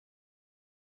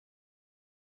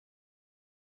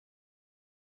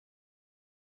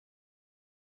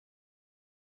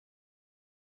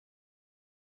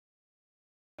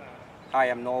Hi,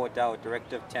 I'm Noel Wadawu,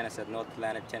 Director of Tennis at North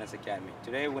Atlantic Tennis Academy.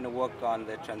 Today we're going to work on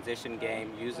the transition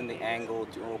game, using the angle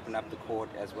to open up the court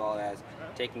as well as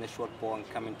taking the short ball and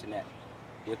coming to net.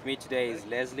 With me today is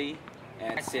Leslie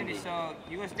and Cindy. So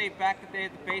you're going to stay back there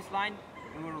at the baseline,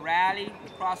 and we'll rally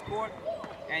cross court,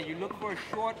 and you look for a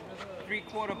short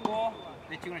three-quarter ball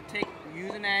that you're going to take,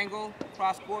 use an angle,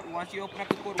 cross court. Once you open up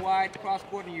the court wide, cross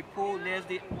court, and you pull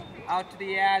Leslie out to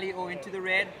the alley or into the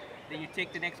red, then you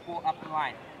take the next ball up the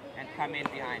line and come in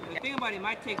behind. The thing about it,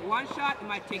 might take one shot, it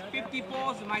might take 50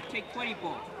 balls, it might take 20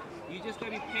 balls. You just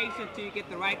gotta be patient until you get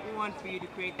the right one for you to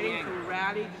create the angle.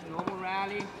 Rally, just normal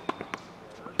rally.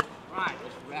 Right,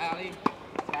 just rally,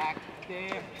 back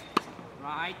there.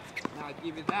 Right, now I'll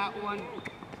give you that one.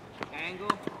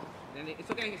 Angle, then it's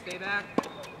okay, you stay back.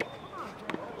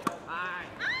 Right.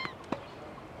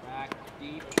 Back,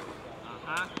 deep.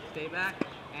 Stay back,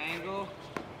 angle.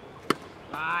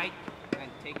 Right, and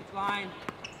take its line.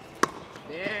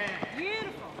 There.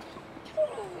 Beautiful.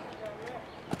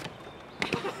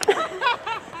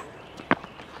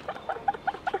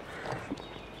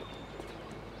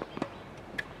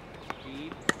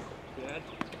 Deep. Good.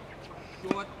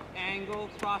 Short angle,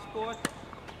 cross court.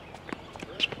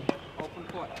 Open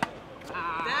court.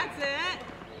 That's it.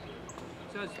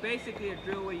 So it's basically a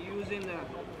drill where you're using the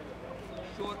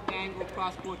short angle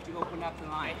cross court to open up the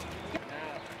line.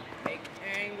 Now, make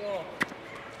angle.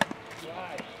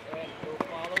 Right, and go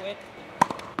follow it.